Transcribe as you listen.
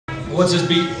What's this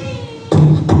beat?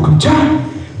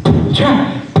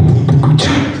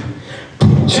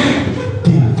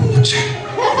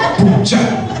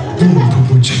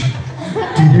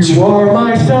 You are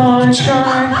my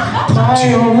sunshine,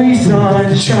 my only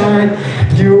sunshine.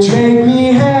 You make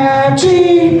me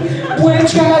happy when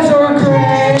skies are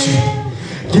gray.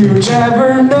 You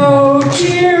never know,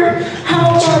 dear,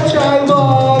 how much I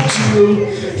love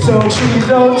you. So please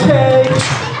don't take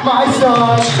my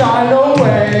sunshine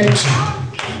away.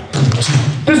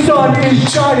 The sun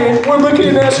is shining, we're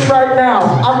looking at it right now.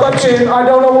 I'm fucking, I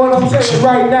don't know what I'm saying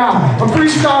right now. I'm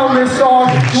freestyling this song,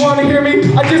 you wanna hear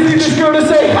me? I just need this girl to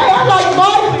say, hey, I like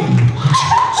Miley!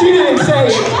 She didn't say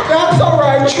it, that's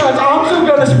alright because I'm still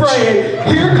gonna spray it.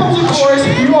 Here comes the chorus,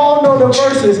 you all know the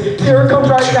verses. Here it comes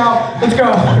right now, let's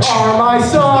go. Are my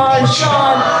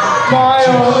sunshine, my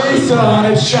only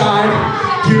sunshine.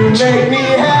 You make me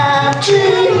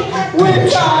happy when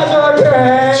times are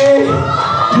gray.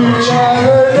 You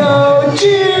never know,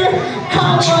 dear,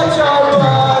 how much I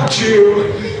love you.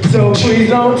 So please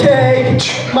don't take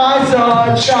my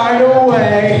sunshine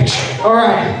away.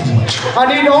 Alright, I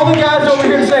need all the guys over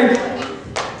here to sing.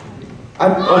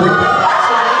 Are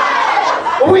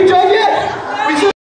we done